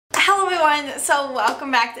everyone, so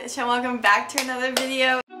welcome back to the show, welcome back to another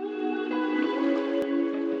video.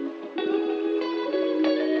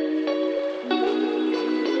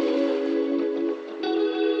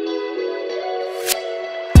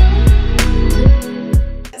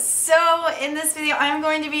 So in this video I'm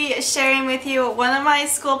going to be sharing with you one of my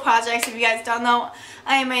school projects. If you guys don't know,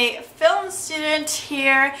 I am a film student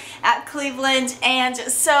here at Cleveland, and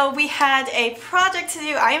so we had a project to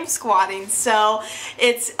do. I am squatting, so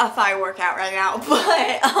it's a thigh workout right now,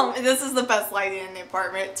 but this is the best lighting in the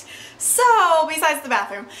apartment, so besides the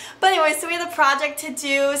bathroom. But anyway, so we had a project to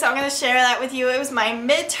do, so I'm going to share that with you. It was my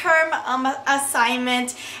midterm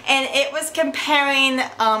assignment, and it was comparing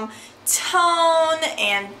tone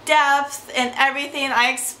and depth and everything. I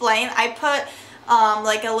explained, I put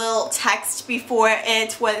like a little text before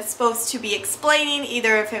it, what it's supposed to be explaining,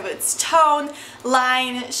 either if it was tone,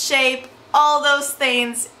 line, shape, all those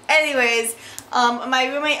things. Anyways, my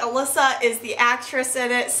roommate Alyssa is the actress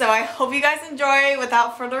in it, so I hope you guys enjoy.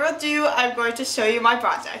 Without further ado, I'm going to show you my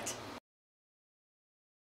project.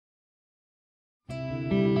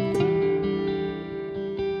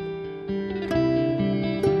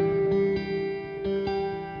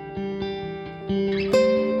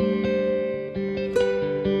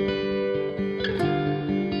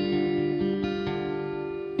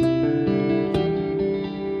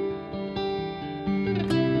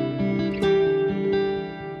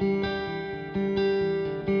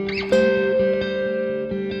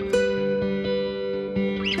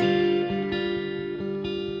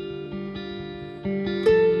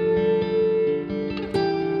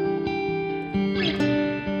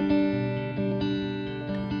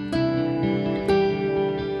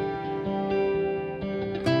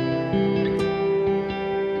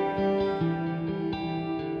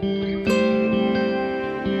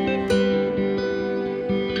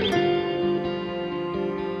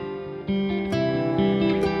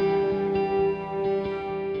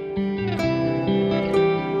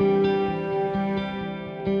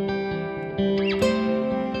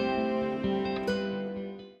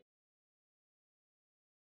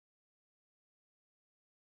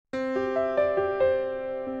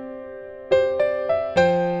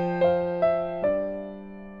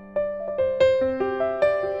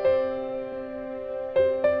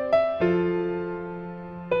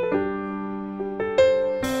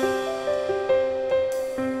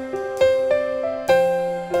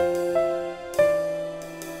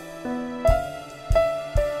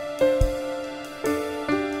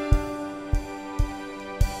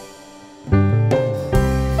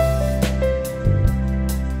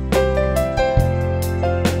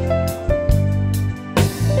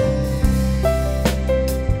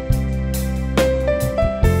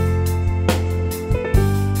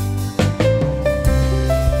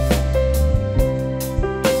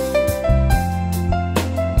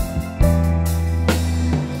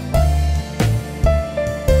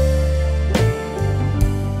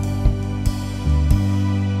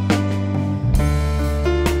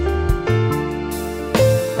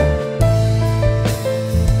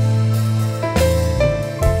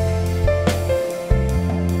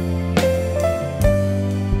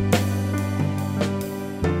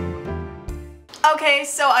 Okay,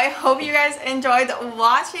 so I hope you guys enjoyed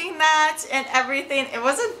watching that and everything. It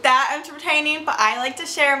wasn't that entertaining, but I like to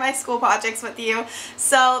share my school projects with you.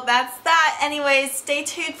 So that's that. Anyways, stay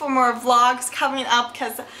tuned for more vlogs coming up,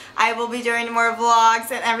 because I will be doing more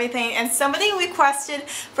vlogs and everything. And somebody requested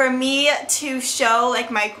for me to show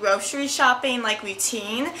like my grocery shopping like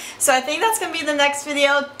routine. So I think that's going to be the next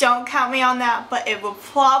video. Don't count me on that, but it will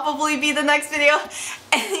probably be the next video.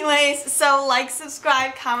 Anyways, so like,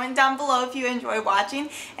 subscribe, comment down below if you enjoy watching,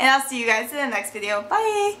 and I'll see you guys in the next video.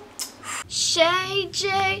 Bye!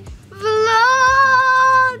 ShayJVlogs.